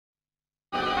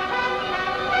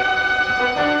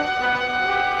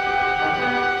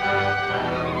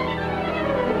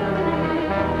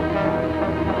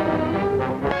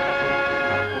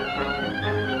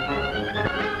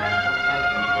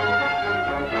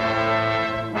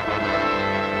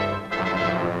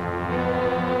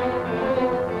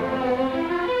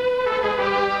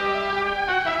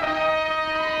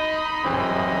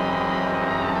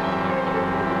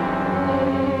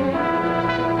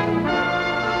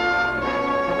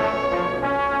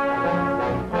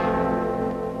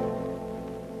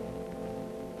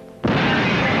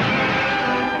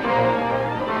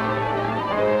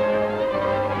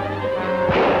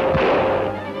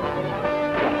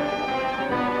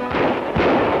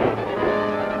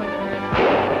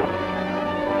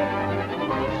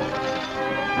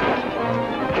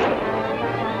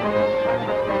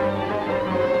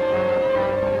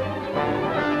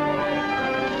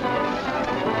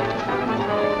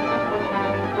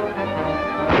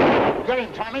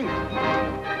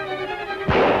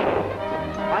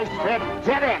I said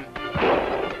dead end.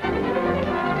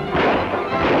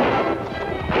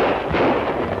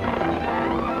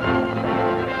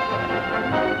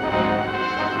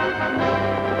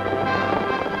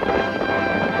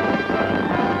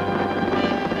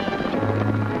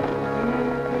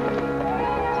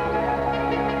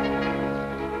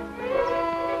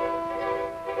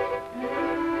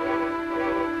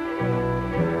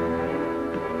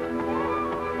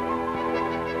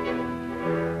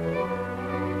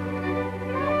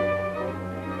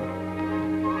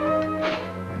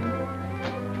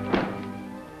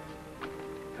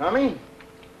 Tommy,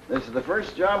 this is the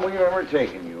first job we've ever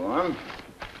taken you on.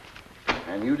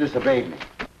 And you disobeyed me.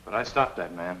 But I stopped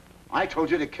that man. I told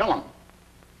you to kill him.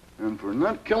 And for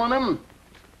not killing him,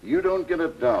 you don't get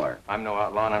 $1. I'm no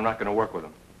outlaw, and I'm not going to work with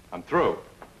him. I'm through.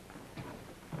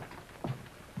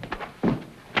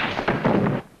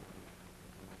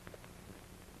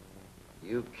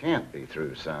 You can't be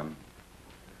through, son.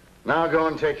 Now go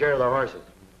and take care of the horses.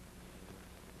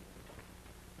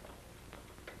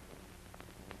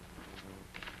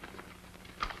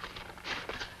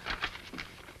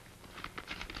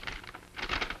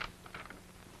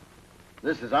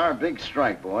 This is our big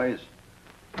strike, boys.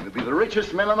 We'll be the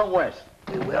richest men in the West.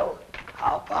 We will.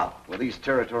 How, Pop? With these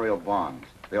territorial bonds.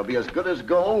 They'll be as good as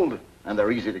gold, and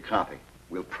they're easy to copy.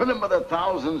 We'll print them by the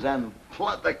thousands and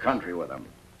flood the country with them.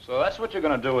 So that's what you're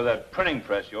going to do with that printing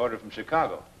press you ordered from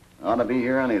Chicago? Ought to be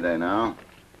here any day now.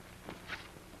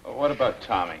 Well, what about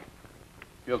Tommy?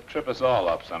 He'll trip us all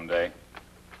up someday.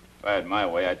 If I had my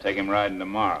way, I'd take him riding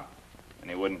tomorrow, and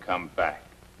he wouldn't come back.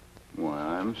 Well,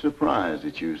 I'm surprised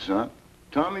at you, son.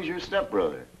 Tommy's your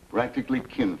stepbrother, practically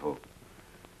kinfolk.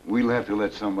 We'll have to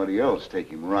let somebody else take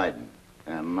him riding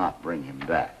and not bring him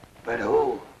back. But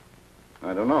who?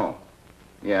 I don't know.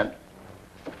 Yet.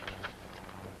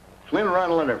 Clint, write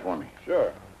a letter for me.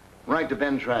 Sure. Write to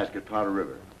Ben Trask at Powder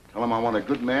River. Tell him I want a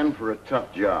good man for a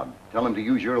tough job. Tell him to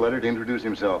use your letter to introduce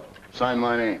himself. Sign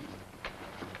my name.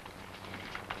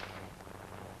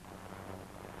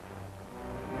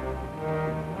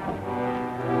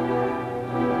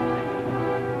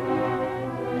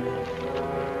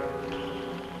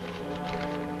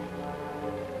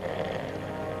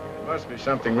 Must be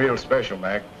something real special,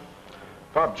 Mac.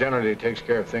 Pop generally takes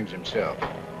care of things himself.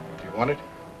 Do you want it?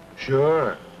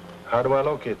 Sure. How do I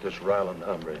locate this Ryland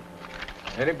hombre?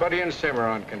 Anybody in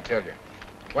Cimarron can tell you.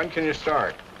 When can you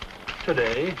start?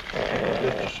 Today.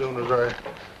 Just as soon as I...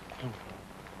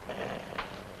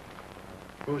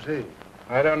 Who's he?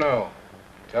 I don't know.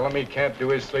 Tell him he can't do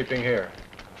his sleeping here.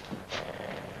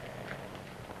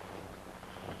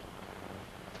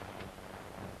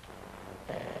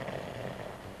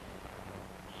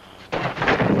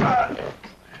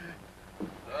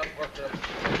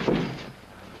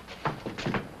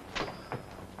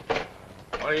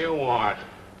 What do you want?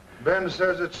 Ben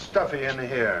says it's stuffy in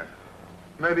here.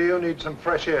 Maybe you need some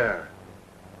fresh air.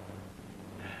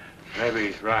 Maybe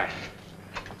he's right.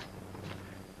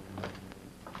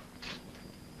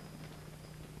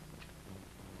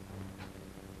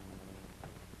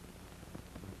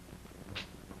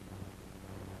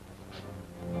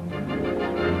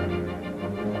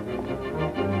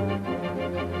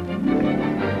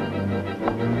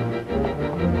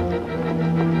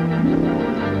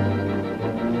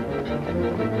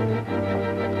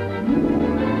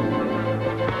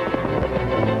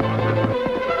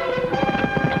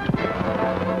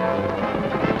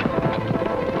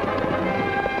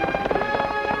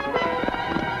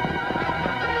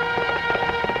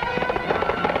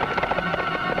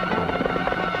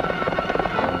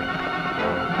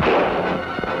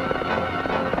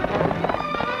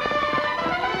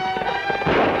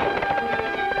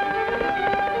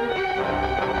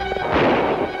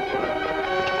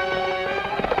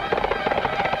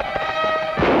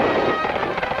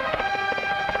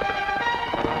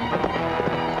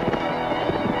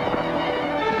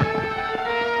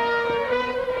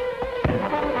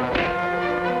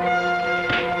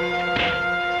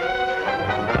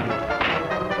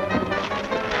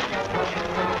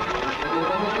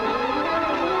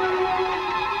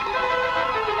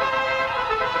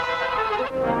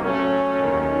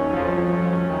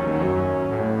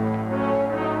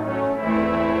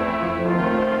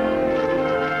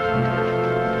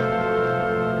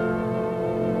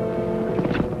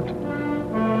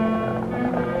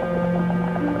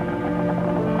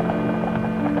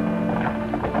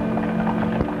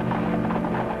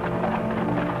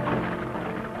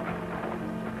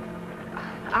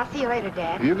 I'll see you later,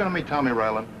 Dad. Are you going to meet Tommy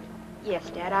Ryland? Yes,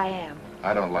 Dad, I am.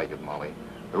 I don't like it, Molly.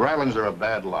 The Rylands are a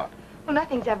bad lot. Well,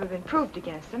 nothing's ever been proved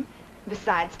against them.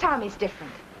 Besides, Tommy's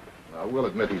different. I will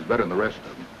admit he's better than the rest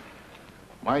of them.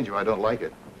 Mind you, I don't like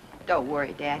it. Don't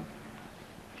worry, Dad.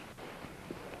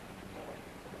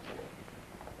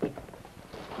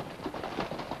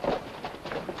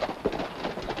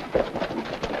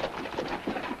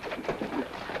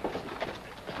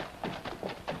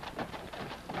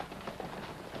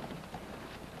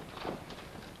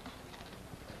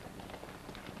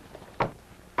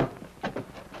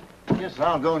 Guess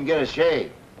I'll go and get a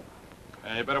shave.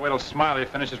 You better wait till Smiley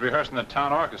finishes rehearsing the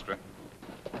town orchestra.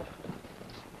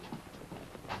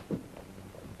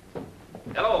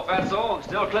 Hello, Fatso.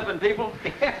 Still clipping people?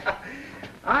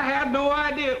 I had no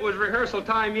idea it was rehearsal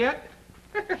time yet.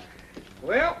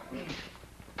 Well,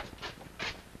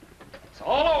 it's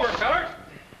all over, fellers.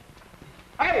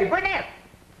 Hey, Burnette,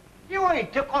 you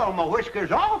ain't took all my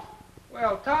whiskers off.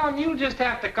 Well, Tom, you'll just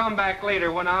have to come back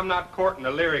later when I'm not courting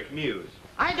the lyric muse.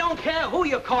 I don't care who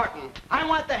you're courting. I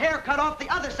want the hair cut off the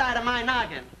other side of my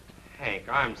noggin. Hank,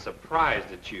 I'm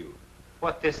surprised at you.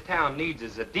 What this town needs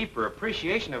is a deeper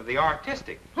appreciation of the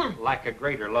artistic, like a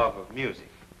greater love of music.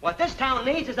 What this town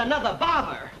needs is another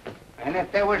barber. And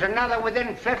if there was another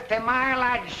within 50 miles,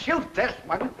 I'd shoot this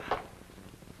one.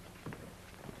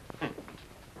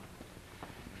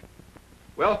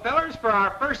 Well, fellers, for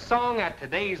our first song at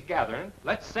today's gathering,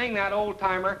 let's sing that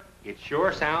old-timer, It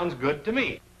Sure Sounds Good to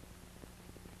Me.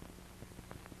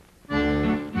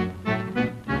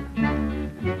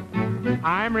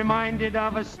 I'm reminded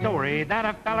of a story that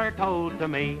a feller told to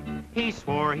me. He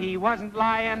swore he wasn't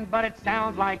lying, but it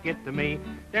sounds like it to me.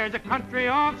 There's a country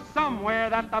off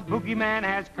somewhere that the boogeyman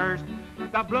has cursed.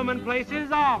 The bloomin' place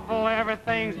is awful,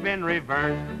 everything's been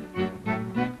reversed.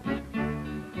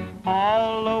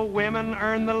 All the women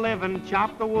earn the living,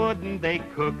 chop the wood and they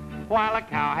cook, while the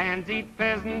cowhands eat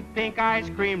pheasant, pink ice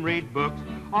cream, read books.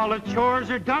 All the chores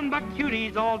are done by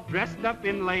cuties all dressed up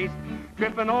in lace,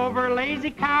 tripping over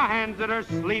lazy cowhands that are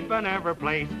sleeping every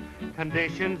place.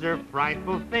 Conditions are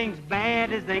frightful, things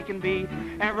bad as they can be.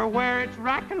 Everywhere it's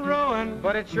rack and ruin,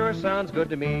 but it sure sounds good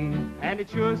to me. And it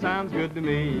sure sounds good to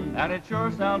me. And it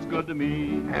sure sounds good to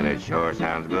me. And it sure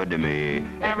sounds good to me.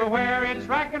 Everywhere it's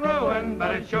rack and ruin,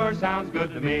 but it sure sounds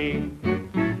good to me.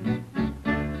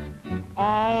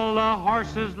 All the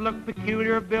horses look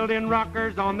peculiar, building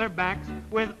rockers on their backs,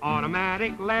 with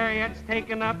automatic lariats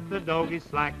taking up the doggy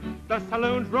slack. The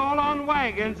saloons roll on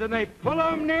wagons and they pull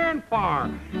 'em near and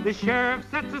far. The sheriff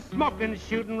sets a smoking,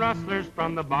 shooting rustlers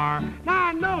from the bar. Now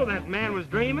I know that man was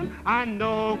dreaming, I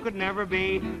know could never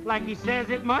be. Like he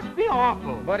says, it must be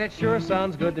awful, but it sure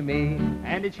sounds good to me.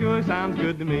 And it sure sounds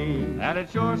good to me. And it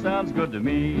sure sounds good to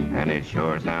me. And it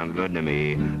sure sounds good to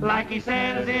me. Like he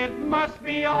says, it must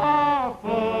be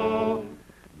awful,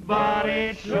 but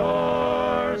it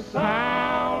sure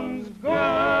sounds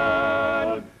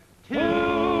good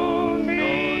to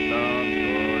me.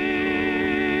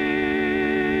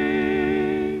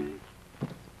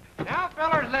 Now,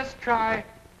 fellers, let's try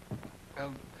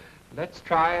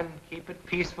and keep it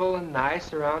peaceful and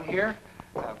nice around here.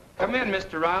 Come in,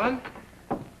 Mr. Ryland.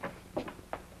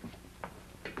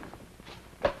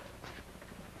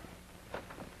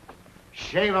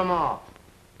 Shave 'em off.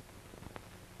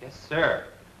 Yes, sir.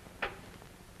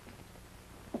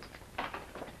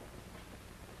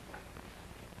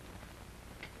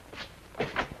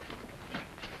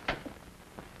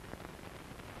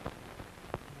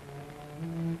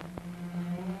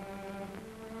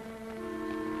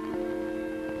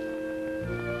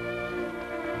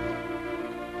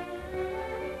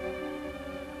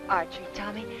 Archie,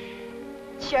 Tommy,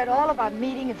 shared all of our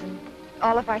meetings and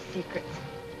all of our secrets.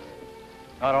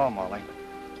 Not all, Molly.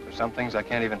 There's some things I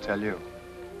can't even tell you.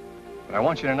 But I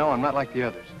want you to know I'm not like the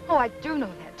others. Oh, I do know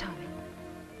that, Tommy.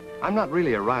 I'm not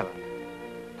really a Ryland.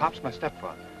 Pop's my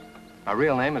stepfather. My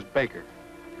real name is Baker.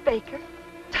 Baker?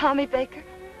 Tommy Baker?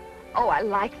 Oh, I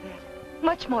like that.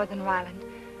 Much more than Ryland.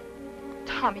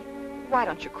 Tommy, why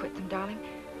don't you quit them, darling?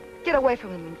 Get away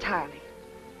from them entirely.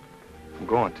 I'm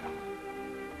going to.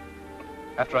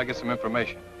 After I get some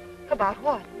information. About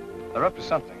what? They're up to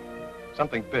something.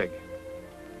 Something big.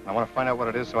 I want to find out what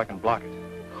it is so I can block it.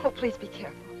 Oh, please be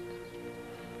careful.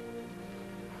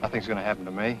 Nothing's going to happen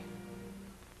to me.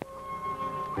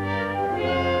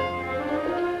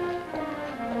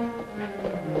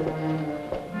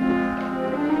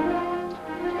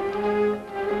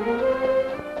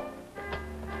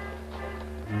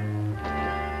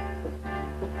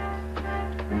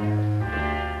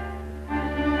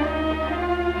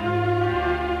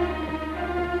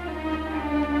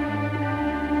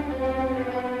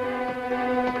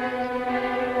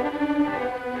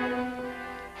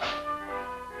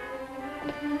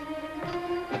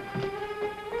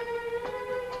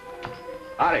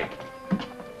 Howdy.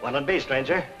 What'll it be,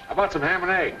 stranger? How about some ham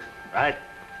and eggs? Right.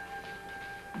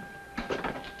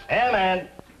 Hey, man.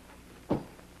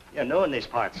 You're new in these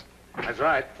parts. That's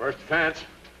right. First offense.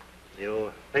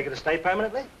 You thinking to stay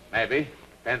permanently? Maybe.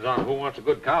 Depends on who wants a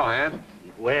good cowhand.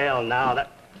 Well, now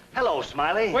that... Hello,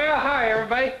 Smiley. Well, hi,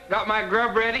 everybody. Got my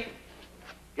grub ready?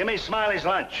 Give me Smiley's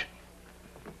lunch.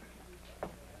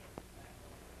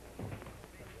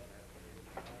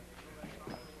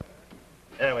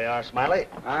 There we are, Smiley.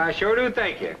 I sure do,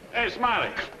 thank you. Hey, Smiley,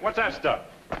 what's that stuff?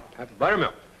 That's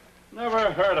buttermilk.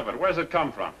 Never heard of it. Where's it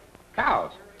come from?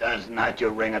 Cows. Does not you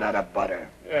wring it out of butter?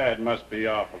 Yeah, it must be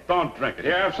awful. Don't drink it.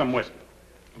 Here, have some whiskey.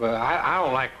 But I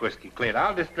don't like whiskey, Clint.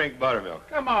 I'll just drink buttermilk.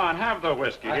 Come on, have the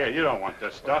whiskey. Here, you don't want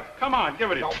this stuff. Come on, give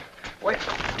it here. No, wait.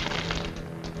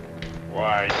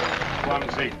 Why, you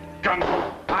clumsy gun.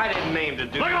 I didn't mean to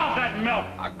do Look off that milk!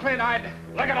 Clint,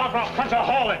 Lick it off or I'll punch a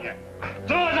hole in you.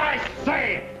 Do as I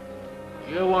say!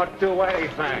 You won't do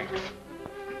anything.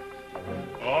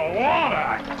 Oh, won't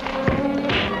I?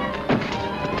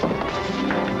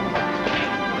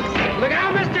 Look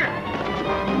out, mister!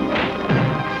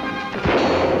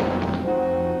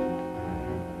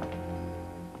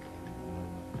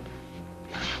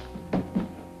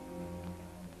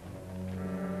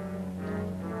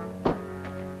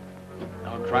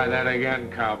 Don't try that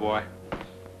again, cowboy.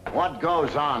 What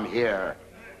goes on here?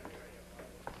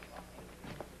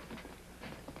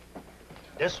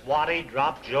 This waddy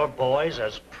dropped your boys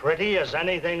as pretty as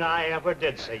anything I ever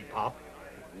did see, Pop.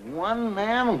 One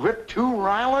man whipped two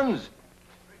Rylands?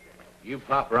 You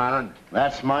Pop Ryland?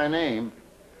 That's my name.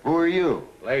 Who are you?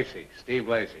 Lacey, Steve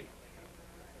Lacey.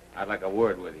 I'd like a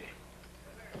word with you.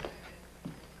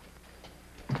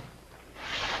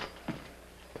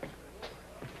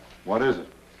 What is it?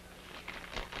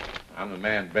 I'm the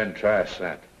man Ben Trash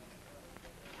sent.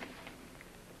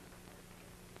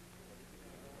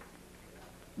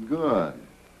 Good.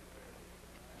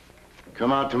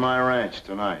 Come out to my ranch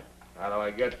tonight. How do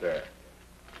I get there?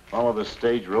 Follow the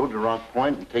stage road to Rock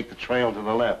Point and take the trail to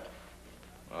the left.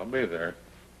 I'll be there.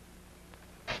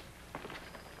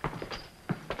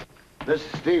 This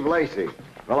is Steve Lacey,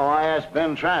 fellow I asked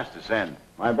Ben Trash to send.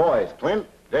 My boys, Clint,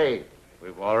 Dave.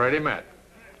 We've already met.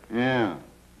 Yeah,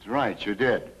 that's right, you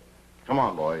did. Come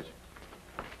on, boys.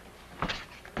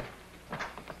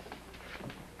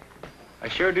 I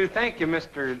sure do thank you,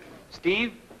 Mr.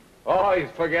 Steve. Oh, you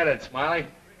forget it, Smiley.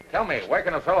 Tell me, where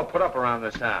can a fellow put up around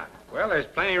this town? Well, there's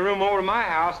plenty of room over to my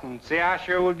house, and see, I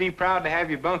sure would be proud to have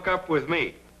you bunk up with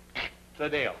me. It's a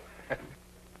deal.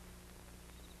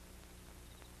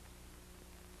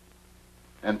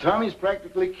 And Tommy's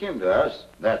practically kin to us.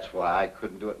 That's why I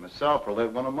couldn't do it myself or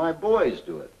let one of my boys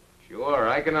do it. Sure,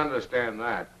 I can understand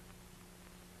that.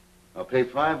 I'll pay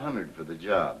 $500 for the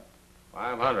job.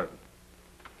 500.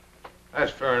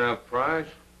 That's fair enough price.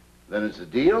 Then it's a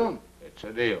deal? It's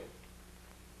a deal.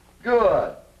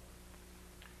 Good.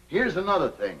 Here's another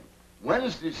thing.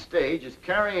 Wednesday's stage is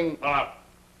carrying... Up.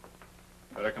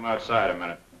 Better come outside a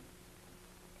minute.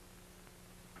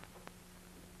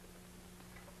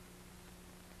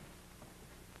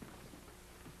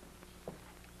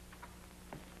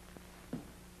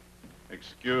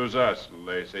 Excuse us,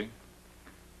 Lacey.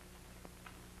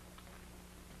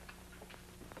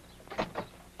 Hey,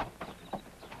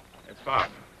 Pop.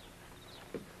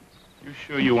 You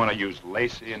sure you want to use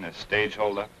Lacey in a stage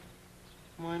holdup?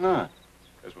 Why not?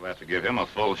 Because we'll have to give him a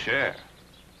full share.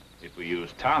 If we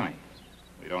use Tommy,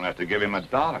 we don't have to give him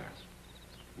 $1.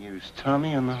 Use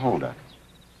Tommy in the holdup.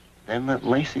 Then let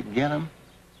Lacey get him?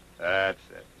 That's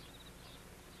it.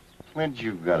 Clint,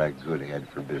 you've got a good head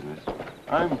for business.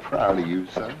 I'm proud of you,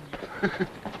 son.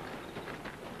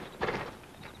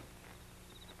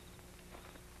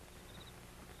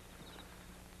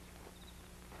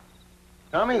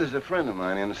 Tommy, there's a friend of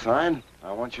mine inside.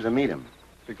 I want you to meet him.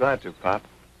 Be glad to, Pop.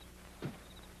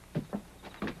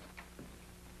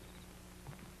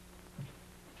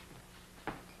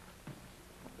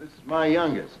 This is my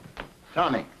youngest,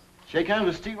 Tommy. Shake hands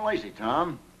with Steve Lacey,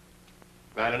 Tom.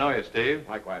 Glad to know you, Steve.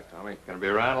 Likewise, Tommy. Gonna be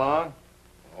around long?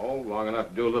 Oh, long enough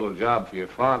to do a little job for your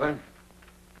father.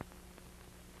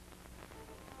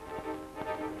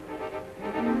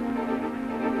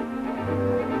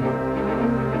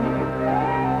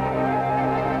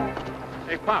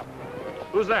 Hey, Pop.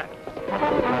 Who's that?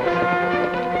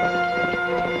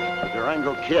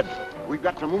 Durango Kid. We've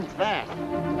got to move fast.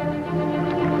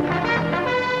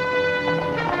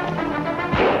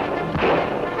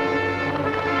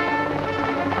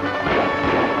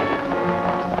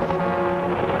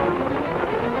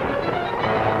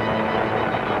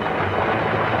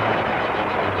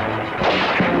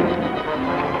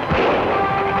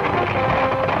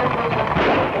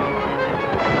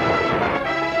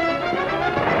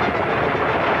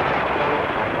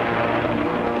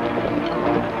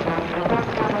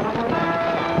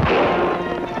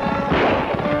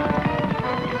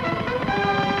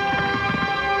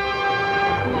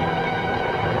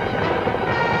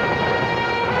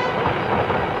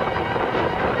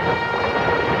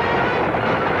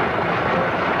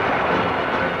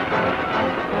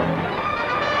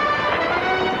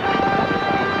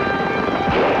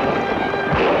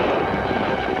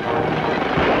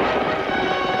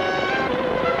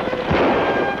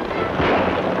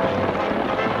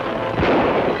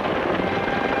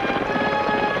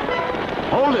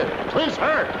 Clint's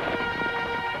hurt.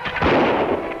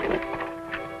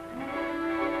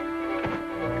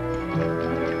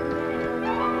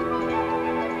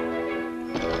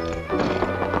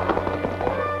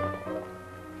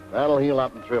 That'll heal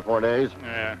up in 3 or 4 days.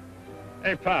 Yeah.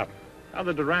 Hey, Pop, how'd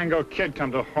the Durango Kid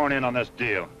come to horn in on this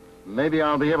deal? Maybe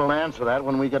I'll be able to answer that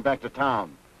when we get back to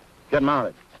town. Get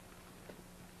mounted.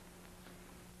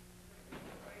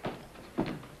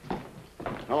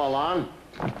 Hello, Lon.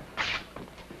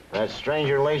 That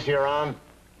stranger Lacey around?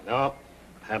 Nope.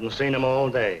 Haven't seen him all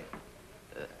day.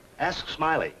 Ask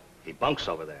Smiley. He bunks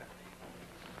over there.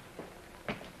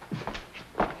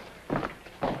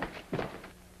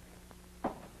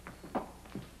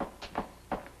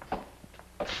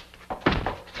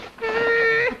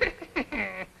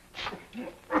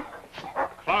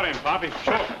 Clout him, Pop. He's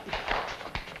choked.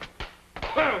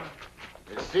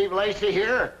 Is Steve Lacey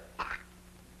here?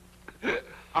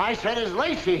 I said, is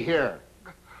Lacey here?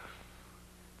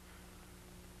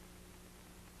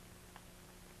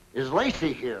 Is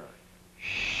Lacey here?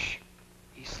 Shh.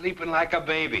 He's sleeping like a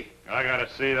baby. I gotta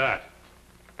see that.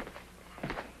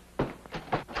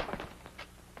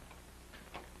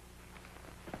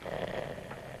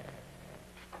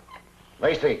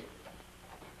 Lacey.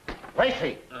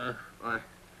 Lacey!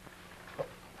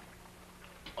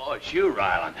 Oh, it's you,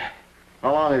 Ryland.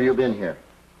 How long have you been here?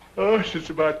 Oh, since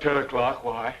about 10 o'clock.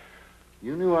 Why?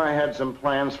 You knew I had some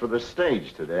plans for the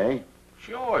stage today.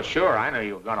 Sure. I knew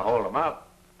you were gonna hold him up.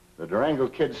 The Durango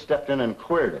Kid stepped in and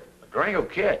queered it. The Durango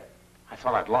Kid? I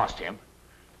thought I'd lost him.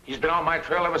 He's been on my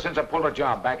trail ever since I pulled a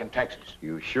job back in Texas.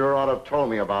 You sure ought to have told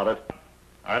me about it.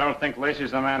 I don't think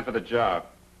Lacey's the man for the job.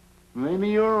 Maybe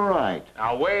you're right.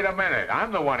 Now, wait a minute.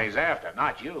 I'm the one he's after,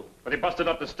 not you. But he busted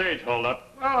up the stage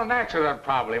holdup. Well, an accident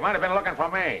probably. Might have been looking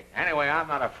for me. Anyway, I'm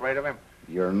not afraid of him.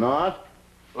 You're not?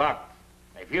 Look,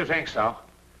 if you think so,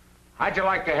 how'd you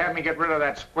like to have me get rid of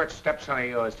that squirt stepson of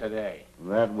yours today?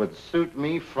 That would suit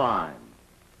me fine.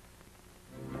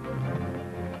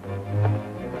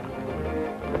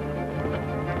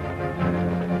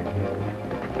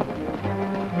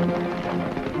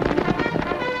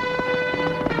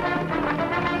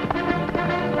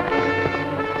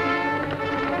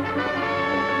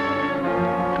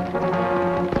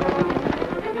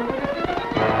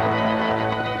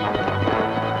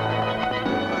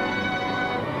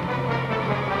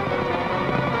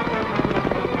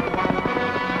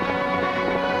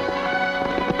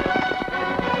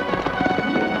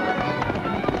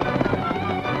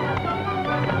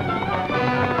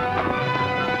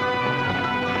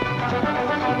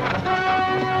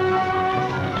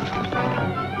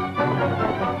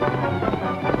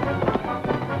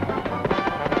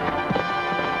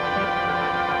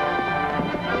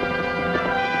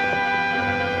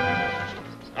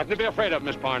 Nothing to be afraid of,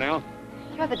 Miss Parnell.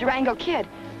 You're the Durango Kid.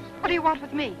 What do you want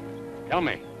with me? Tell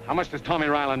me, how much does Tommy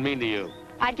Ryland mean to you?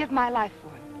 I'd give my life for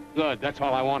him. Good, that's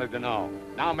all I wanted to know.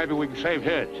 Now maybe we can save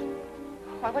his.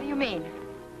 Why, what do you mean?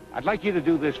 I'd like you to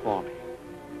do this for me.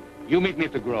 You meet me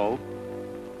at the Grove.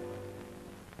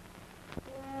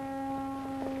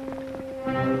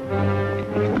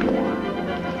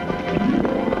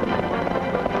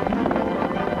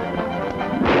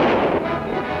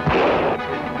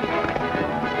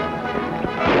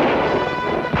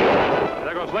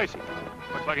 There goes Lacey.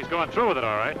 Looks like he's going through with it,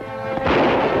 all right.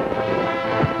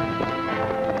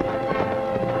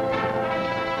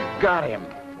 Got him.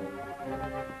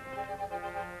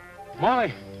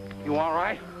 Molly, you all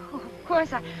right? Oh, of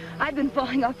course, I've been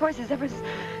falling off horses ever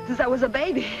since I was a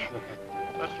baby.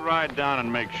 Let's ride down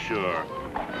and make sure.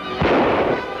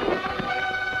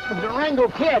 The Durango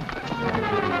Kid.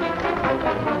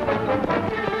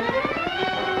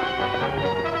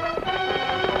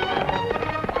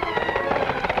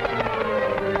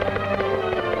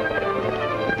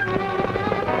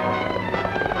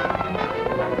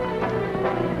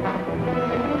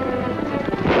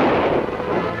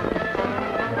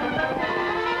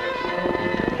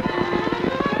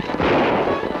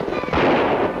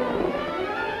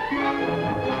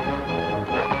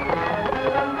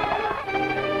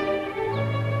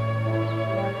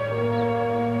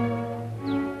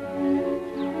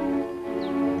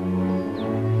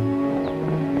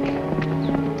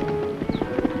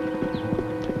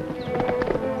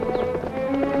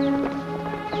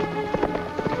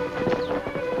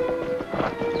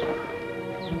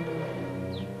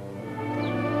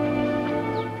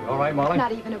 Molly?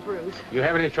 Not even a bruise. You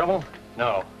have any trouble?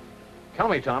 No. Tell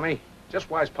me, Tommy, just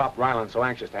why is Pop Ryland so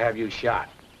anxious to have you shot?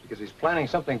 Because he's planning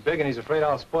something big and he's afraid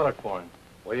I'll spoil it for him.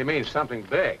 What do you mean, something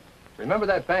big? Remember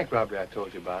that bank robbery I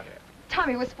told you about?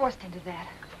 Tommy was forced into that.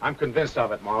 I'm convinced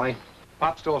of it, Molly.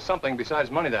 Pop stole something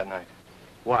besides money that night.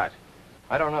 What?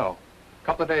 I don't know. A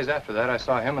couple of days after that, I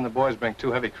saw him and the boys bring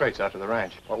 2 heavy crates out to the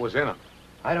ranch. What was in them?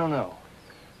 I don't know.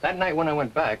 That night when I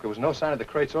went back, there was no sign of the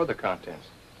crates or the contents.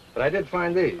 But I did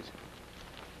find these.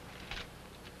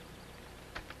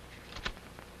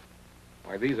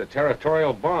 Why, these are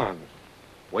territorial bonds.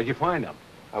 Where'd you find them?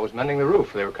 I was mending the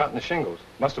roof. They were cutting the shingles.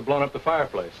 Must have blown up the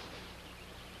fireplace.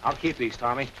 I'll keep these,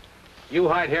 Tommy. You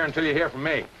hide here until you hear from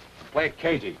me. Play it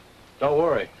cagey. Don't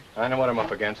worry. I know what I'm up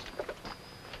against.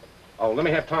 Oh, let me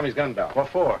have Tommy's gun belt. What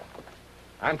for?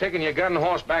 I'm taking your gun and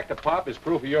horse back to Pop as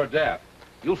proof of your death.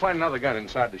 You'll find another gun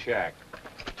inside the shack.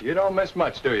 You don't miss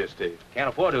much, do you, Steve? Can't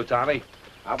afford to, Tommy.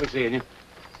 I'll be seeing you.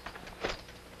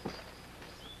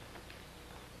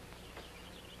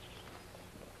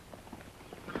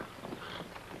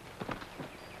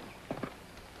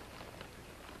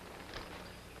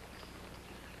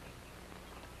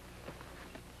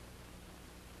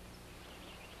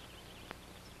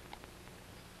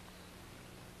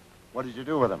 What did you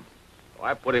do with him? Oh,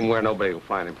 I put him where nobody will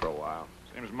find him for a while.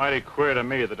 Seems mighty queer to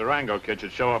me the Durango Kid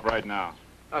should show up right now.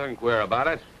 Nothing queer about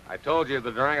it. I told you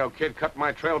the Durango Kid cut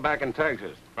my trail back in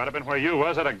Texas. If I'd have been where you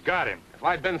was, I'd have got him. If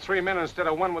I'd been 3 men instead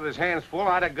of 1 with his hands full,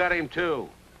 I'd have got him too.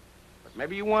 But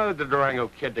maybe you wanted the Durango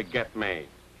Kid to get me.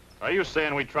 Are you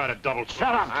saying we tried to double...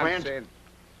 Shut up, Clint. Saying...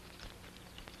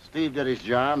 Steve did his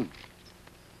job.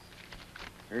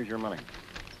 Here's your money.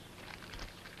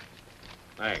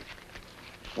 Thanks.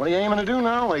 What are you aiming to do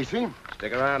now, Lacey?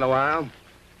 Stick around a while.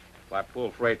 If I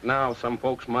pull freight now, some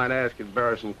folks might ask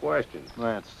embarrassing questions.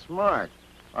 That's smart.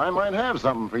 I might have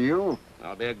something for you.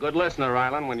 I'll be a good listener,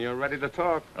 Ryland, when you're ready to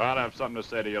talk. I'll have something to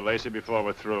say to you, Lacey, before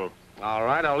we're through. All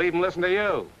right, I'll even listen to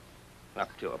you. Up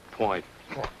to a point.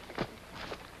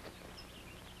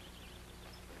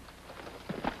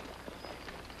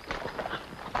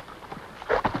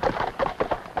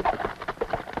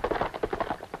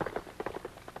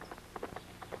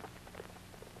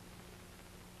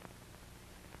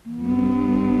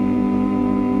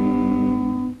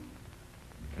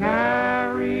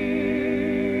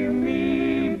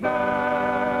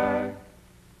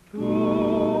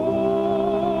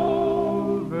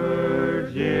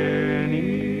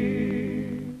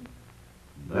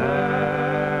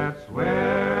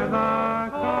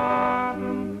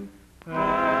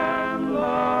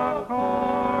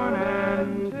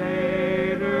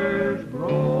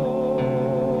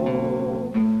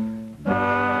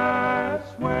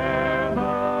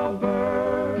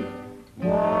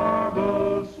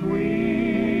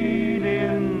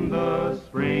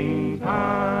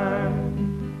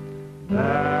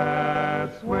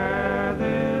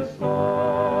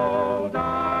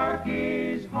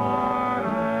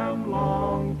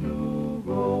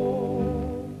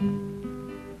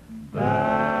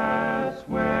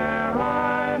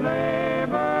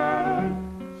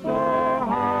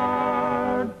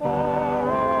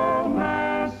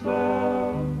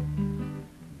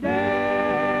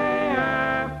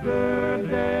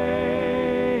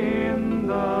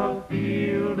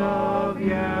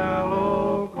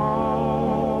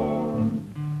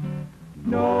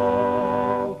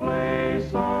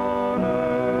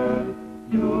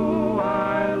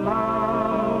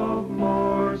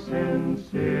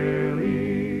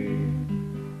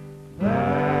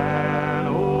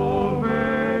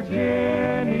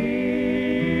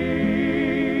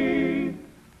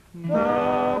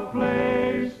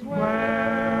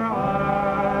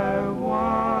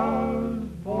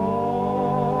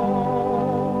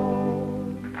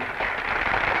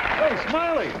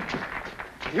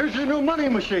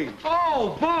 Machine.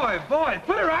 Oh, boy,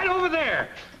 put it right over there.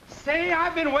 Say,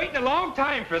 I've been waiting a long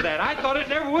time for that. I thought it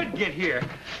never would get here.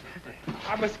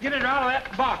 I must get it out of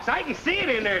that box. I can see it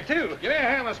in there, too. Give me a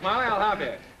hand, Smiley. I'll help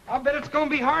you. I'll bet it's going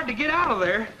to be hard to get out of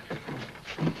there.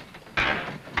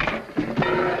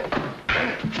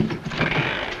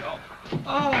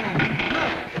 Oh, look.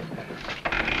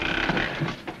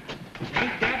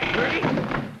 Ain't that pretty?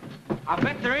 I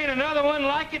bet there ain't another one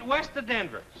like it west of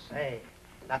Denver. Say,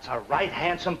 that's a right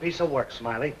handsome piece of work,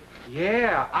 Smiley.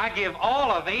 Yeah, I give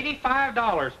all of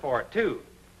 $85 for it, too.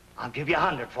 I'll give you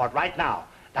 100 for it right now.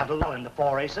 That'll lull in the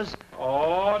 4 aces.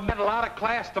 Oh, not a lot of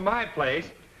class to my place.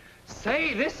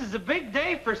 Say, this is a big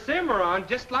day for Cimarron,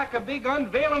 just like a big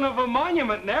unveiling of a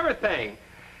monument and everything.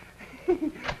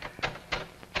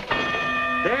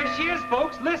 There she is,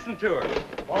 folks. Listen to her.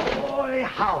 Boy,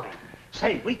 howdy.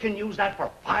 Say, we can use that for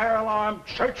fire alarm,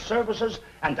 church services,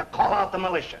 and to call out the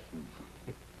militia.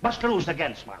 Bust her loose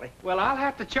again, Smiley. Well, I'll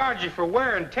have to charge you for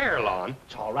wear and tear, Lon.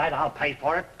 It's all right. I'll pay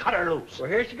for it. Cut her loose. Well,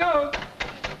 here she goes.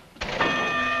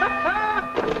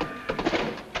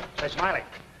 Say, Smiley,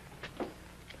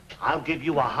 I'll give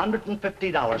you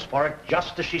 $150 for it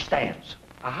just as she stands.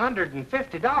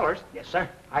 $150? Yes, sir.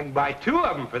 I can buy 2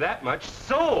 of them for that much.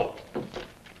 Sold.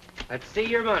 Let's see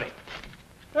your money.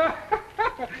 Come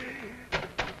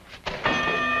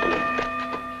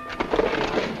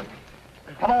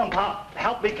on, Pop.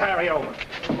 Help me carry over.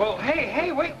 Well,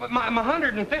 hey, wait. My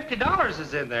 $150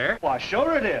 is in there. Why,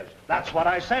 sure it is. That's what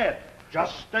I said.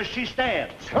 Just as she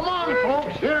stands. Come on,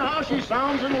 folks. Hear how she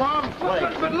sounds in Lom's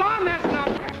place. But Lon, that's not...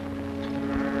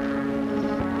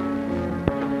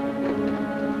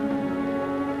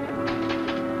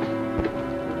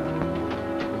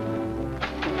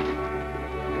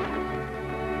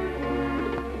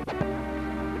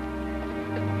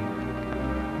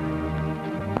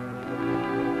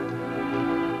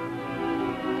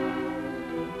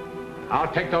 I'll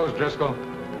take those, Driscoll.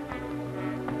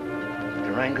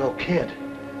 Durango Kid.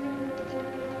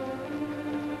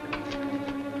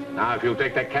 Now, if you'll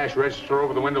take that cash register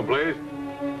over the window, please.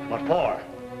 What for?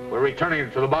 We're returning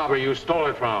it to the barber you stole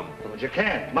it from. But you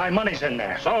can't. My money's in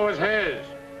there. So is his.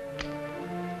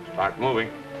 Start moving.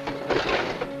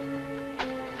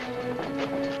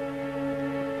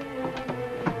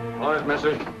 Close,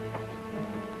 mister.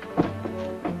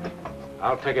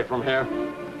 I'll take it from here.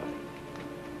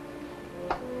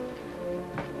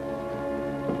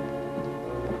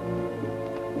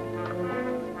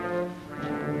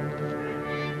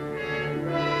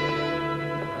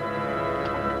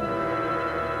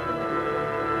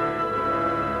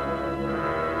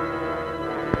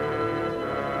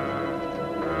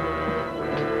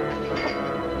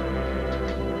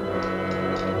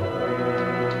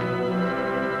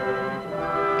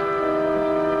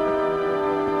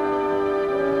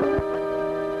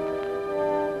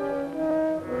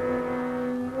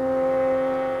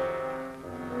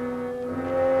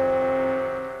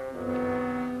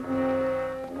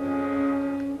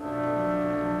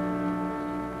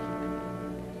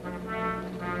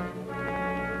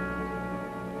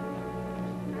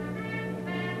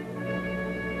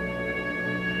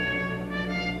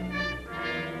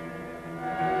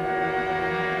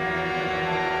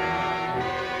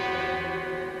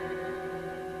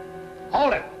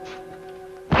 Hold it.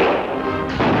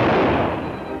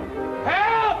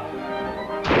 Help!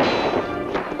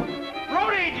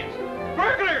 Road agents!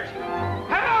 Burglars!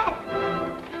 Help!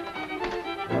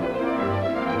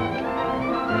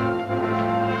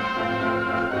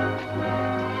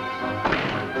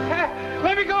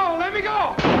 Let me go! Let me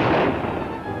go!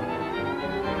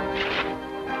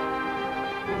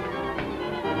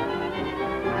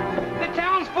 The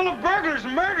town's full of burglars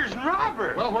and murders and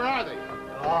robbers. Well, where are they?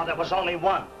 Oh, there was only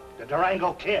one. The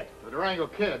Durango Kid. The Durango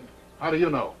Kid? How do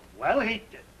you know? Well, he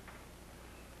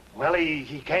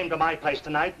came to my place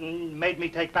tonight and made me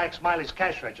take back Smiley's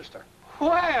cash register.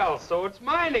 Well, so it's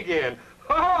mine again.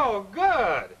 Oh, good.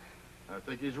 I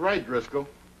think he's right, Driscoll.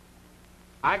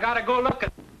 I gotta go look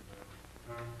at...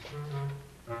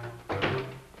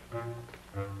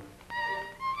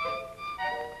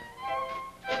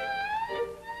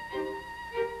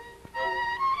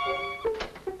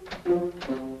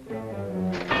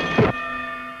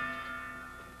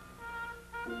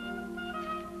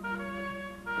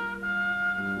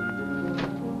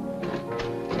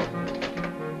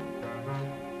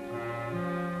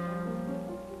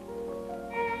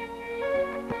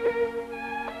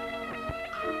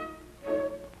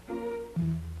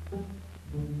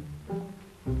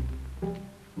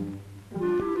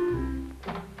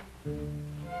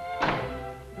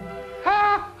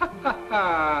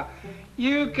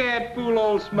 You can't fool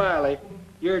old Smiley.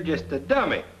 You're just a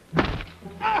dummy.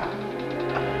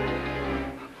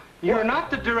 You're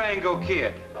not the Durango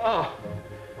Kid. Oh,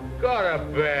 go to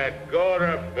bed, go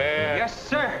to bed. Yes,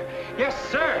 sir. Yes,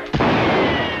 sir.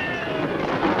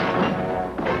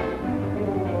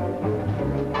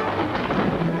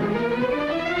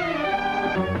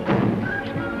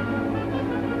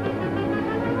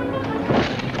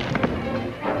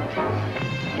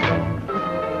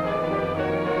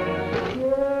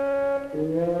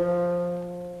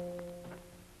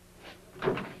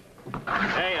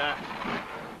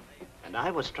 I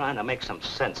was trying to make some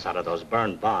sense out of those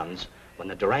burned bonds when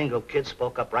the Durango Kid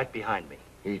spoke up right behind me.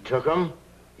 He took them?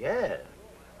 Yeah.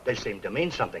 They seemed to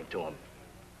mean something to him.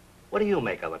 What do you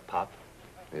make of it, Pop?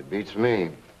 It beats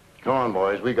me. Come on,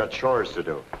 boys. We got chores to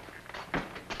do.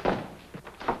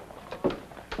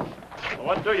 Well,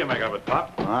 what do you make of it,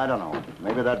 Pop? I don't know.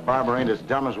 Maybe that barber ain't as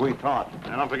dumb as we thought.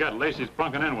 And don't forget, Lacey's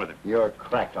bunking in with him. You're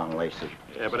cracked on Lacey.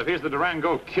 Yeah, but if he's the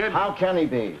Durango Kid... How can he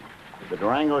be? The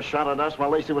Durango shot at us while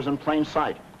Lacey was in plain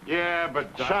sight. Yeah, but...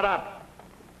 Shut up!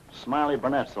 Smiley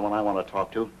Burnette's the one I want to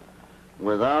talk to.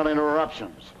 Without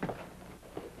interruptions.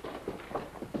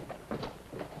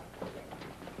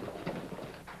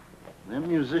 Them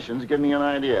musicians give me an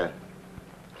idea.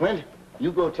 Clint,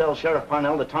 you go tell Sheriff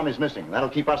Parnell that Tommy's missing. That'll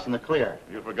keep us in the clear.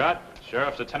 You forgot?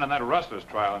 Sheriff's attending that rustler's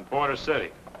trial in Border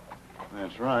City.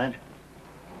 That's right.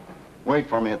 Wait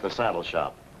for me at the saddle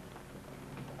shop.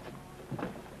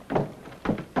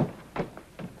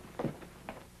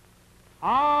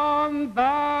 On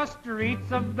the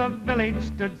streets of the village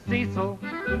stood Cecil,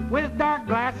 with dark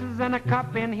glasses and a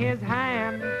cup in his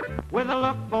hand. With a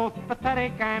look both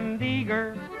pathetic and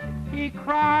eager, he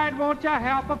cried, "Won't you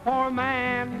help a poor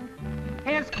man?"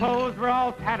 His clothes were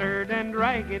all tattered and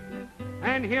ragged,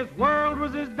 and his world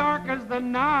was as dark as the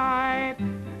night.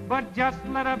 But just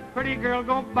let a pretty girl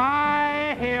go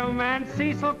by him, and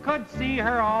Cecil could see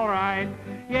her all right.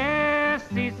 Yes,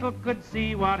 Cecil could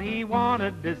see what he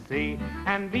wanted to see,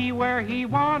 and be where he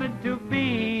wanted to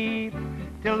be,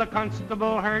 till the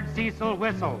constable heard Cecil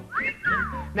whistle.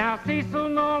 Now Cecil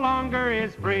no longer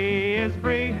is free.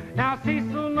 Now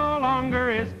Cecil no longer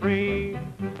is free.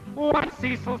 Once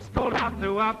Cecil stole out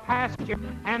through a pasture,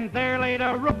 and there laid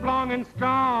a rope long and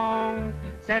strong.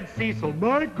 Said Cecil,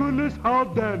 "My goodness, how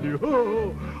dandy.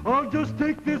 Oh, I'll just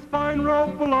take this fine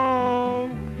rope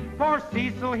along." For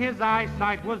Cecil, his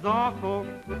eyesight was awful.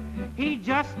 He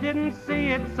just didn't see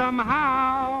it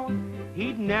somehow.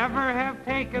 He'd never have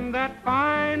taken that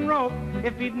fine rope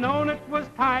if he'd known it was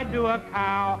tied to a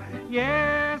cow.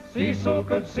 Yes, Cecil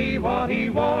could see what he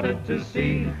wanted to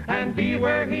see and be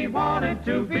where he wanted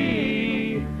to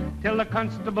be, till the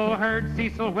constable heard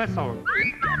Cecil whistle.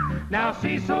 Now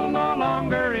Cecil no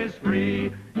longer is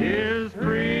free.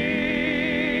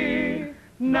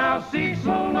 Now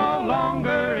Cecil no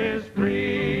longer is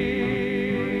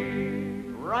free.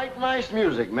 Right nice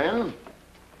music, men.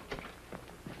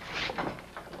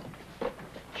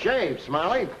 Shave,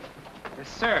 Smiley. Yes,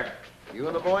 sir. You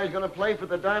and the boys gonna play for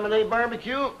the Diamond A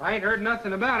barbecue? I ain't heard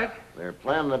nothing about it. They're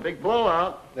planning a big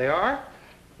blowout. They are?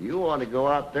 You want to go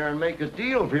out there and make a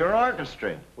deal for your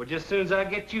orchestra. Well, just as soon as I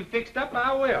get you fixed up,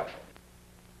 I will.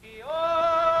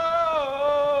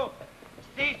 Oh,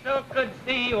 Cecil could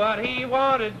see what he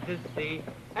wanted to see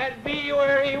and be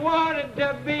where he wanted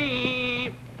to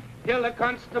be, till the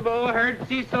constable heard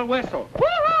Cecil whistle.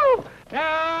 Woo-hoo!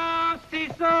 Now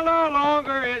Cecil no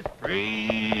longer is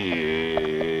free.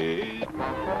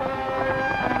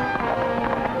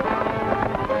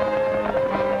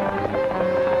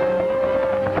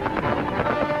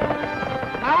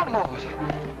 Outlaws.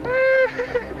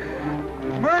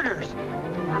 Murders.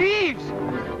 Thieves.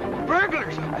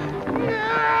 Burglars.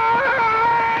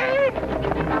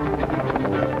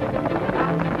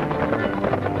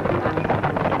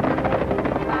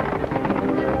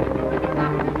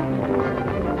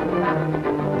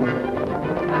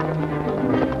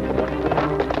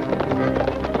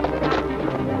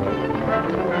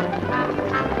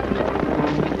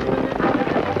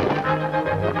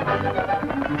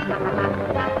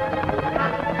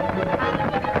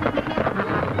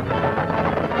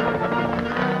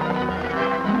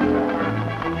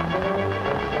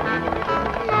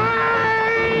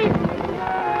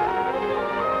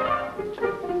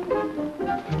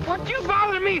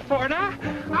 For now,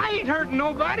 I ain't hurting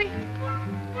nobody.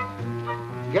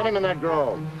 Get him in that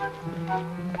grove.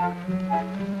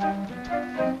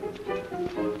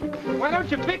 Why don't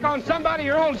you pick on somebody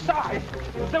your own size?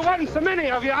 If there wasn't so many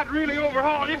of you, I'd really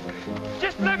overhaul you.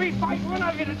 Just let me fight one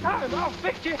of you at a time. I'll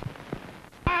fix you.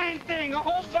 Fine thing, a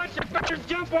whole bunch of fuckers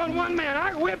jump on one man.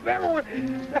 I whip everyone.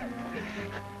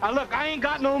 Now look, I ain't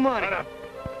got no money. Shut up.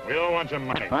 We don't want your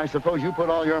money. I suppose you put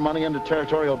all your money into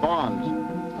territorial bonds.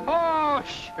 Oh,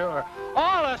 sure.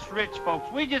 All us rich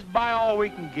folks, we just buy all we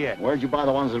can get. Where'd you buy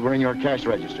the ones that were in your cash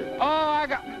register? Oh, I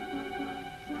got...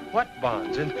 What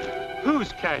bonds? And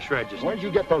whose cash register? Where'd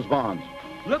you get those bonds?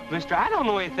 Look, mister, I don't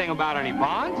know anything about any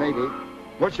bonds. Maybe.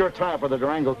 What's your tie for the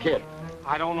Durango Kid?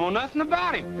 I don't know nothing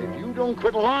about him. If you don't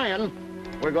quit lying,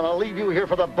 we're gonna leave you here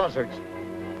for the buzzards.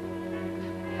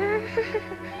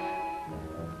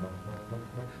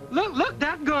 Look,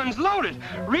 that gun's loaded.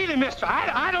 Really, mister,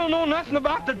 I don't know nothing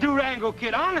about the Durango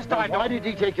Kid. Honest, I don't. Why did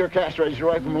he take your cash register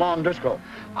away from Lon Driscoll?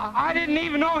 I didn't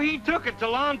even know he took it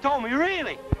till Lon told me,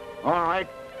 really. All right,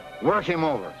 work him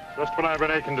over. Just what I've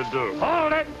been aching to do.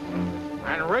 Hold it.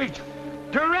 And reach.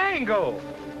 Durango.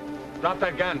 Drop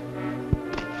that gun.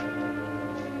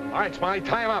 All right, Smiley,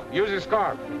 tie him up. Use his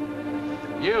scarf.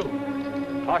 You,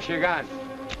 toss your gun.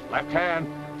 Left hand.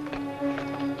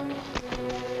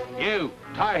 You,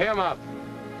 tie him up.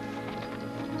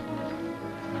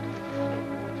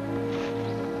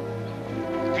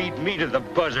 Feed me to the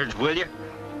buzzards, will you?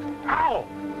 Ow!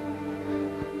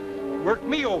 Work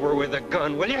me over with a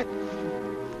gun, will you?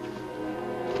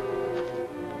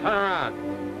 Turn around.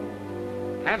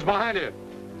 Hands behind you.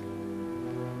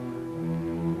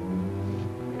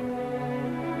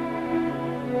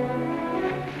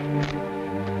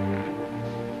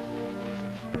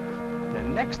 The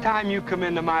next time you come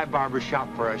into my barber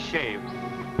shop for a shave,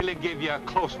 we'll give you a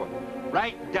close one.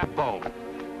 Right that bone.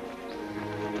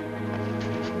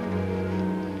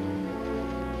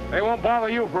 They won't bother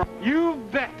you, bro. You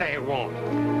bet they won't.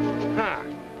 Huh.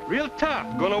 Real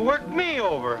tough. Gonna work me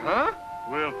over, huh?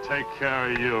 We'll take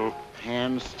care of you.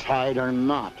 Hands tied or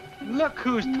not. Look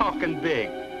who's talking big.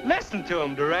 Listen to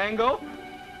him, Durango.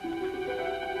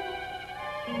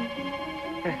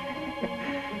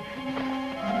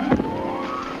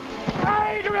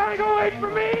 Hey, Durango, wait for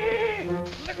me!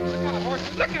 Look out,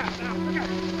 horses. Look out now. Look out.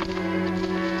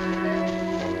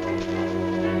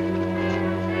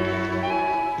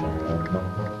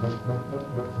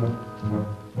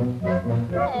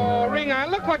 Oh, Ring Eye,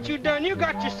 look what you done. You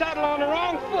got your saddle on the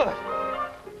wrong foot.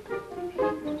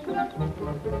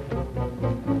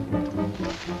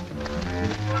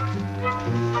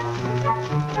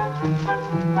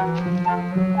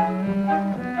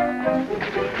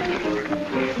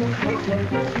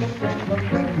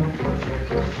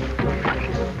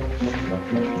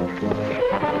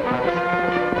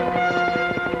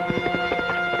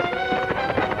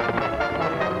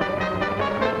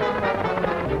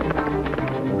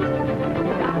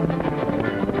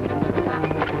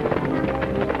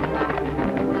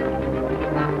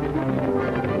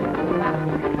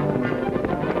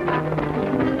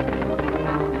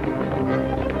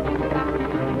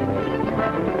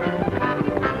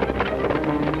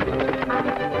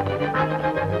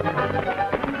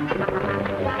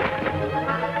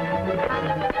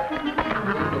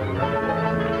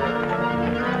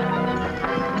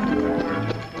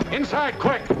 Inside,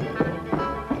 quick!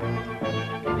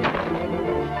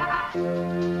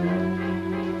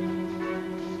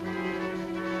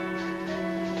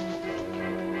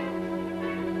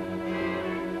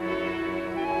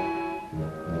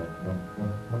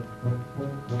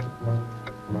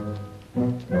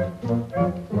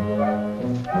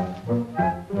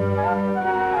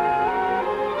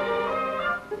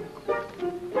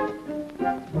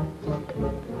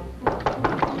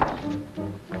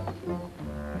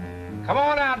 Come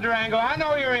on out, Durango. I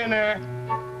know you're in there.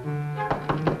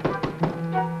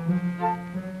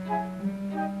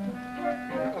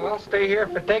 Well, I'll stay here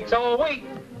if it takes all week.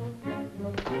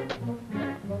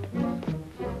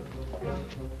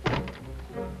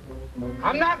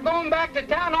 I'm not going back to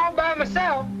town all by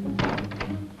myself.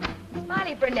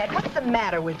 Smiley Burnette, what's the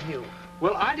matter with you?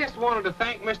 Well, I just wanted to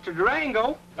thank Mr.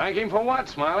 Durango. Thank him for what,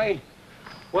 Smiley?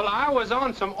 Well, I was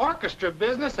on some orchestra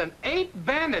business and 8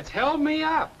 bandits held me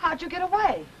up. How'd you get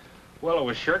away? Well, it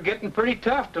was sure getting pretty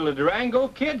tough till the Durango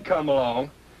Kid come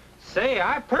along. Say,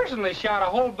 I personally shot a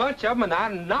whole bunch of them and I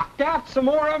knocked out some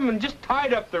more of them and just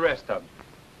tied up the rest of them.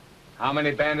 How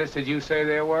many bandits did you say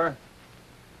there were?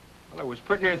 Well, it was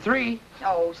pretty near 3.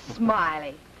 Oh,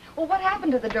 Smiley. Well, what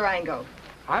happened to the Durango?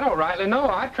 I don't rightly know.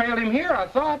 I trailed him here, I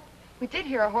thought. We did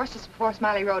hear a horse just before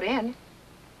Smiley rode in.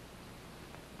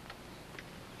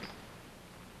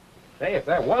 Hey, if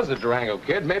that was the Durango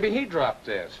Kid, maybe he dropped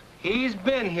this. He's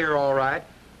been here, all right.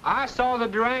 I saw the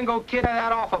Durango Kid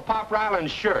that off of Pop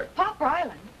Ryland's shirt. Pop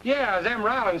Ryland? Yeah, them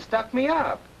Ryland stuck me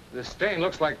up. This stain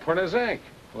looks like printer's ink.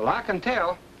 Well, I can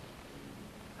tell.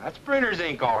 That's printer's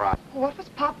ink, all right. What was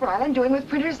Pop Ryland doing with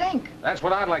printer's ink? That's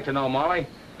what I'd like to know, Molly.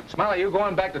 Smiley, you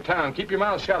going back to town. Keep your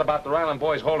mouth shut about the Ryland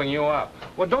boys holding you up.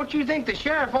 Well, don't you think the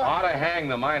sheriff ought to hang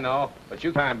them, I know. But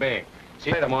you time being. See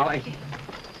you later, Molly.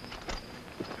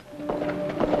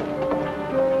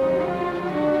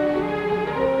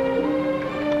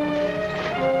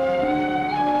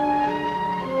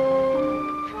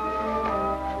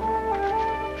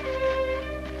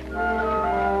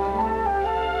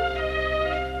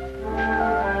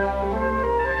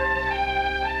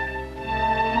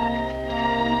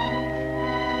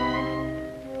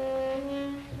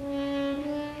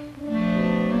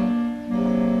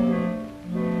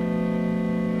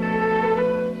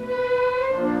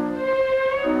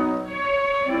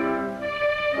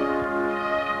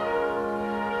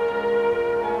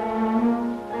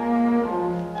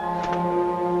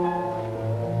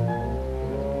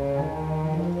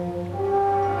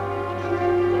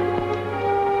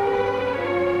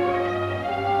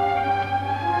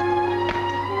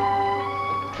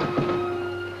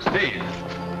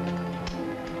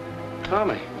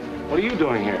 Tommy, what are you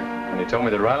doing here? When you told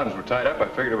me the Rylands were tied up, I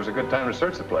figured it was a good time to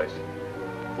search the place.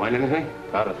 Find anything?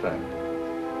 Not a thing.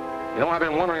 You know, I've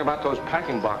been wondering about those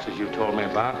packing boxes you told me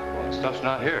about. Well, the stuff's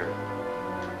not here.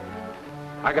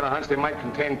 I got a hunch they might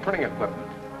contain printing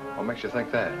equipment. What makes you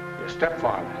think that? Your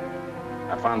stepfather.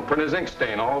 I found printer's ink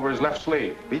stain all over his left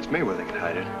sleeve. Beats me where they can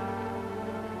hide it.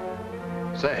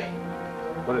 Say.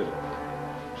 What is it?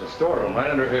 There's a storeroom right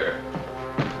under here.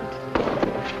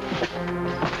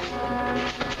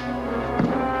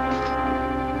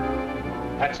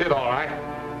 That's it, all right.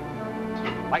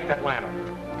 Light that lantern.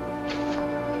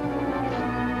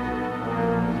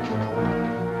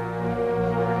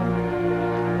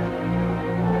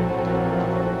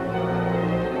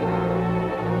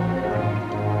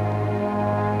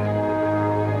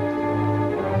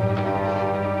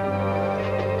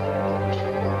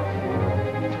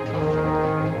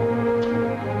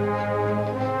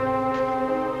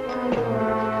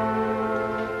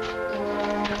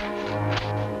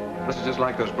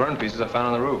 Like those burn pieces I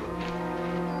found on the roof.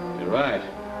 You're right.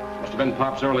 Must have been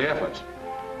Pop's early efforts.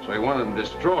 So he wanted them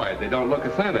destroyed. They don't look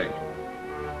authentic.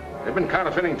 They've been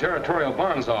counterfeiting territorial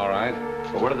bonds, all right.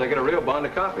 But where did they get a real bond to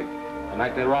copy? The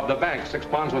night they robbed the bank, 6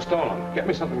 bonds were stolen. Get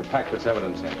me something to pack this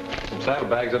evidence in. Some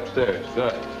saddlebags upstairs.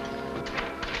 Good.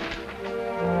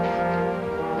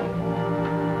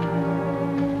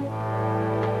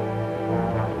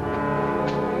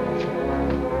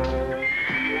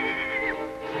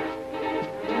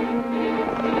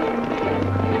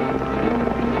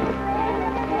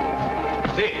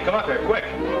 Come up here, quick.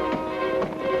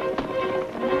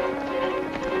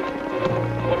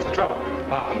 What's the trouble?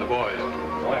 Pop and the boys.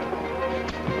 What?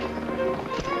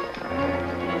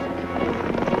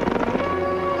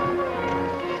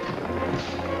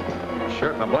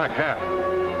 Shirt and a black hat.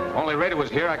 Only Raider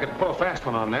was here, I could pull a fast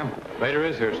one on them. Raider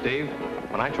is here, Steve.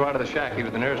 When I drew out of the shack, he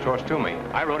was the nearest horse to me.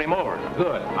 I rode him over.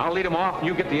 Good. I'll lead him off, and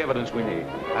you get the evidence we need.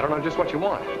 I don't know just what you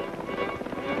want.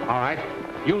 All right.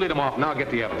 You lead him off, and I'll get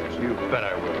the evidence. You bet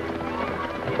I will.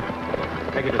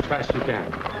 Take it as fast as you can.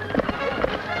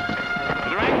 The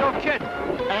Durango Kid.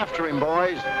 After him,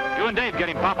 boys. You and Dave get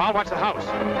him, Pop. I'll watch the house.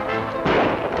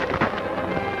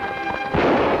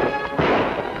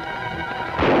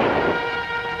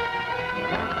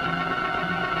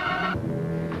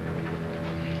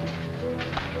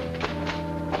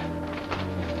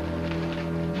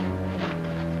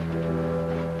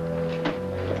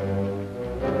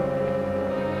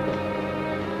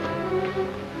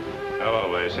 Hello,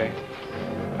 Lacey.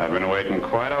 I've been waiting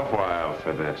quite a while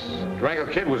for this. Durango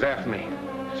Kid was after me,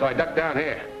 so I ducked down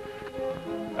here.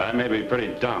 I may be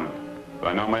pretty dumb, but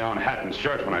I know my own hat and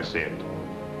shirt when I see it.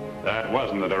 That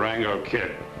wasn't the Durango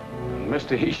Kid.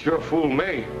 Mister, he sure fooled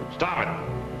me. Stop it!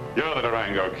 You're the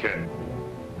Durango Kid.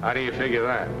 How do you figure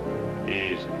that?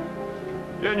 Easy.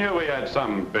 You knew we had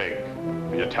something big.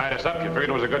 When you tied us up, you figured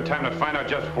it was a good time to find out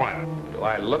just what. Do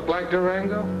I look like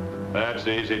Durango? That's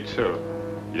easy, too.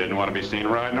 You didn't want to be seen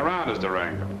riding around as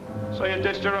Durango, so you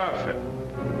ditched your outfit.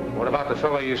 What about the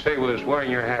fellow you say was wearing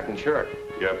your hat and shirt?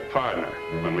 Your partner.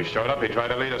 When we showed up, he tried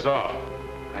to lead us off.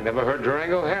 I never heard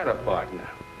Durango had a partner.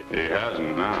 He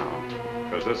hasn't now,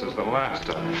 because this is the last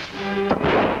time.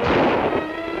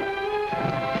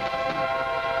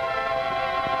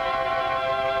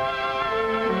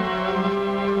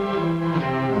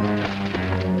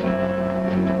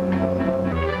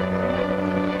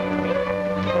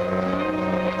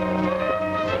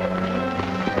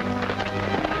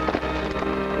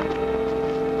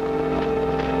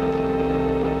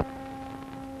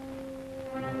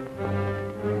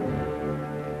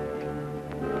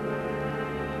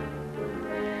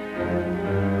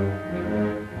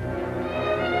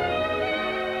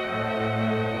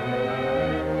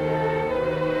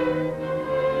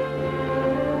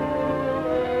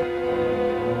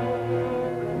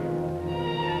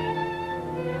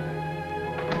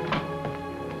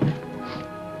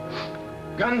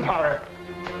 Gunpowder.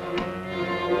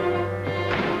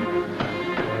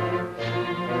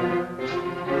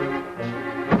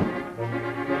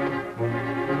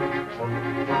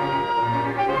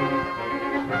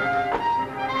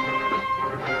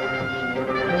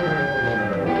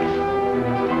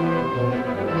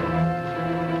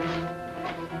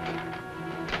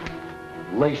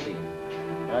 Lacey.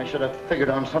 I should have figured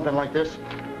on something like this.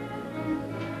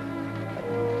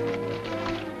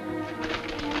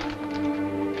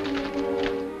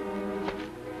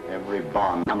 Every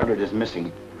bond number is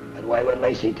missing. But why would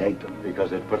Lacey take them?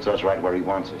 Because it puts us right where he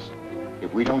wants us.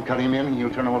 If we don't cut him in, he'll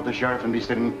turn over the sheriff and be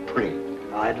sitting pretty.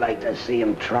 I'd like to see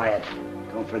him try it.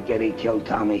 Don't forget he killed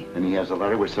Tommy. And he has a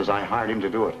letter which says I hired him to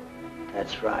do it.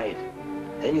 That's right.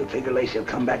 Then you figure Lacey will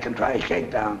come back and try a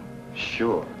shakedown.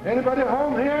 Sure. Anybody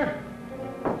home here?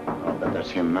 I'll bet that's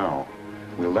him now.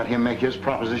 We'll let him make his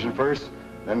proposition first,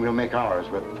 then we'll make ours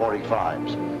with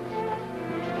 45s.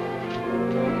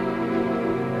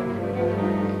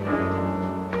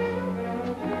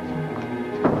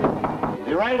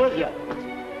 right with you.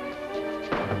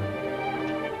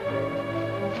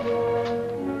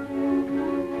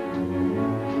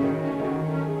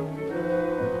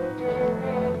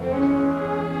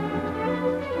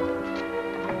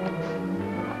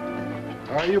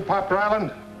 Are you Pop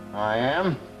Ryland? I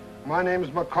am. My name's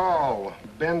McCall.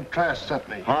 Ben Trask sent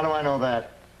me. How do I know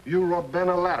that? You wrote Ben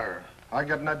a letter. I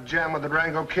got in that jam with the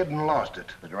Durango Kid and lost it.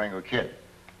 The Durango Kid.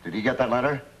 Did he get that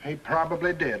letter? He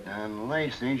probably did. And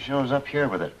Lacey shows up here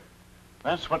with it.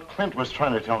 That's what Clint was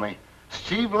trying to tell me.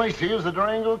 Steve Lacey is the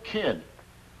Durango Kid.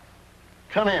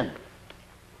 Come in.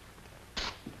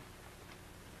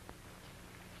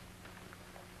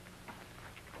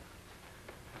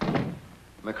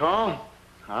 McCall,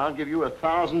 I'll give you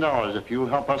 $1,000 if you'll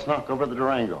help us knock over the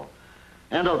Durango.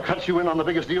 And I'll cut you in on the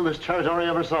biggest deal this territory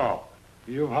ever saw.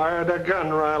 You've hired a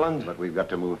gun, Ryland. But we've got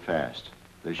to move fast.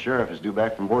 The sheriff is due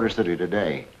back from Border City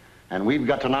today. And we've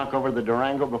got to knock over the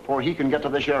Durango before he can get to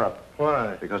the sheriff.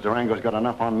 Why? Because Durango's got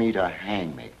enough on me to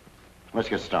hang me. Let's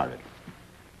get started.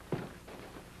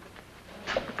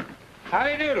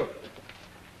 Howdy doodle.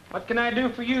 What can I do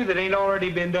for you that ain't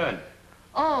already been done?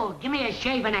 Oh, give me a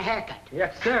shave and a haircut.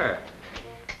 Yes, sir.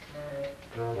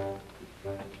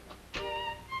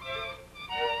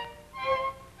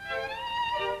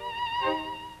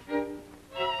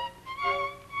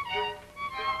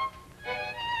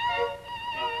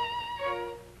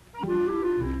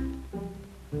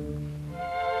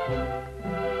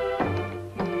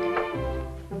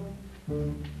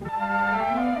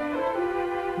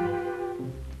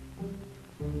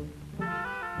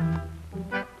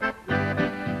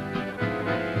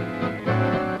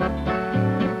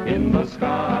 In the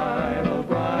sky, the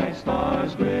bright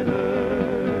stars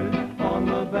glittered. On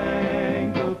the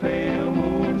bank, the pale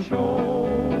moon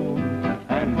shone.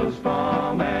 And was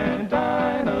from Aunt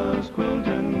Dinah's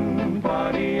quilting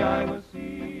party I was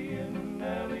seeing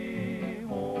Nellie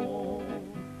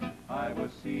home. I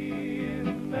was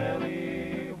seeing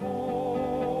Nellie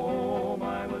home.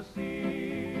 I was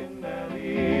seeing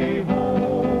Nellie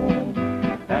home.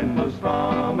 And was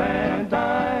from Aunt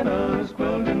Dinah's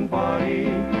quilting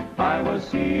party I was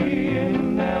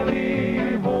seeing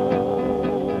Nellie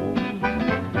home.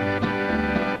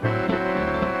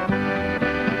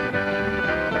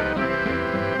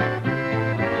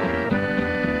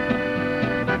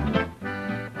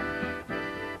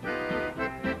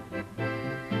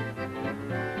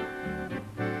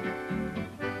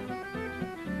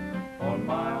 On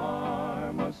my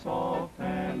arm a soft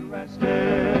hand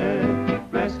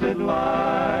rested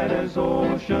light as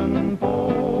ocean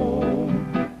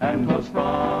foam. And was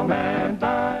from Aunt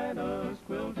Dinah's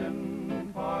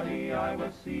quilting party I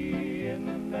was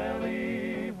seeing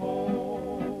Nellie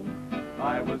home.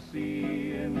 I was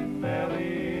seeing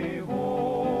Nellie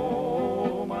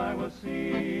home. I was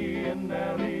seeing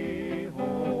Nellie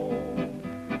home.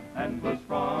 And was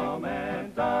from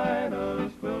Aunt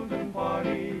Dinah's quilting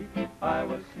party I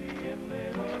was seeing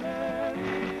little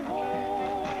Nellie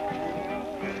home.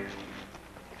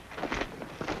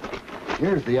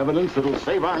 Here's the evidence that'll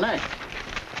save our neck.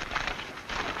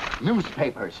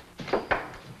 Newspapers.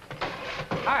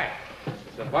 Hi.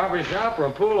 It's a barber shop or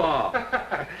a pool hall?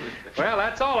 Well,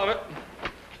 that's all of it.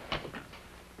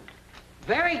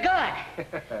 Very good.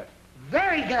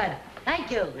 Very good. Thank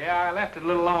you. Yeah, I left it a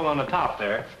little long on the top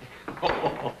there.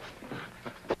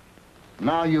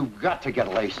 Now you've got to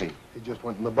get Lacey. He just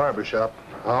went in the barber shop.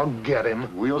 I'll get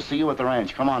him. We'll see you at the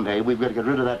ranch. Come on, Dave. We've got to get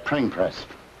rid of that pring press.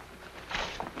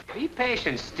 Be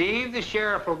patient, Steve. The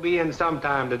sheriff will be in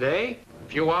sometime today. A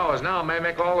few hours now may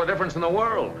make all the difference in the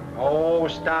world. Oh,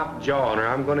 stop jawing, or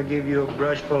I'm going to give you a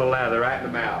brush full of lather right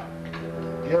in the mouth.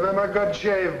 Give him a good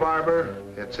shave, barber.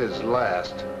 It's his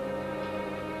last.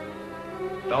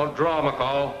 Don't draw,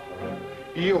 McCall.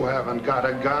 You haven't got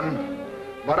a gun,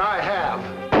 but I have.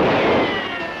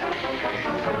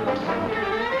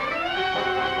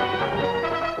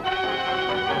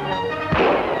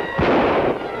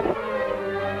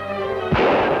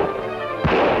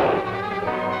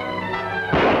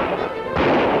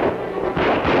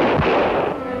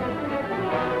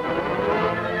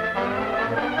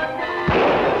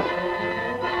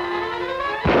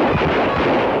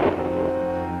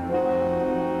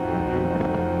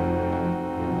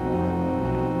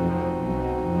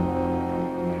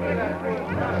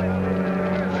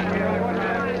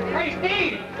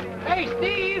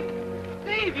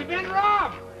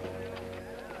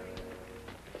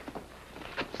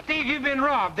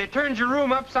 They turned your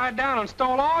room upside down and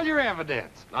stole all your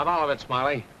evidence. Not all of it,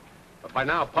 Smiley. But by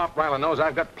now, Pop Ryland knows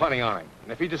I've got plenty on him.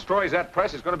 And if he destroys that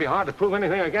press, it's going to be hard to prove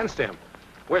anything against him.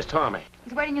 Where's Tommy?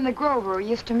 He's waiting in the grove where we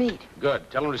used to meet.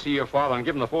 Good. Tell him to see your father and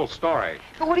give him the full story.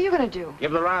 But what are you going to do?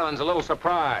 Give the Rylands a little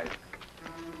surprise.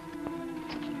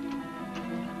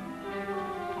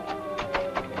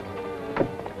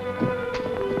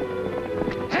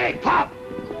 Hey, Pop!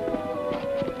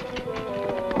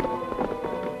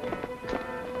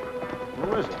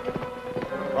 Who is it?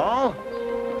 Oh?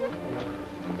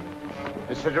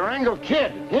 It's the Durango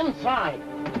Kid, inside.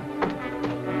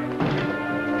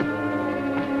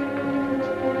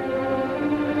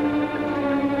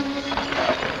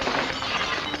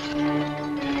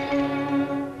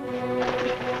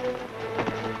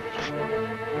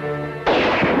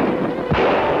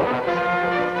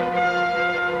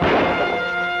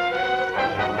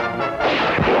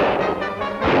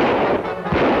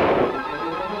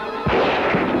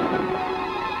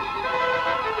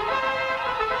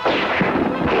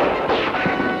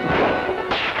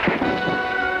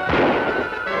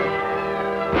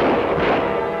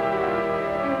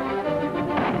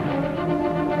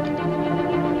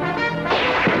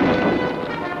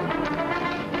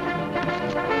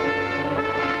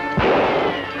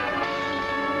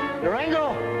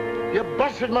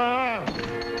 My arm.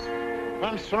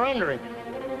 I'm surrendering.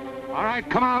 All right,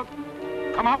 come out.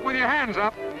 Come out with your hands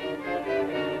up.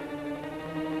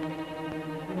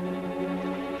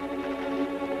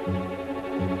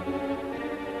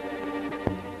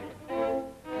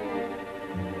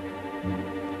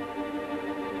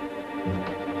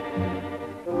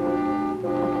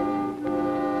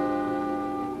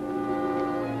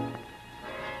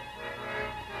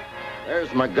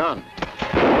 There's my gun.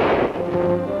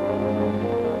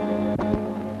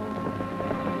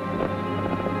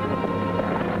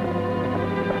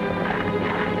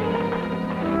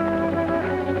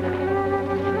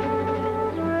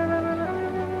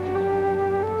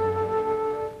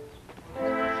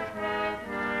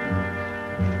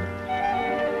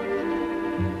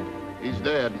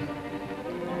 Dead.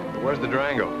 Where's the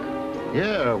Durango?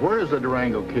 Yeah, where's the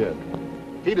Durango Kid?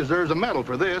 He deserves a medal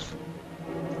for this.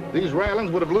 These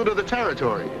Rylands would have looted the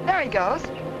territory. There he goes.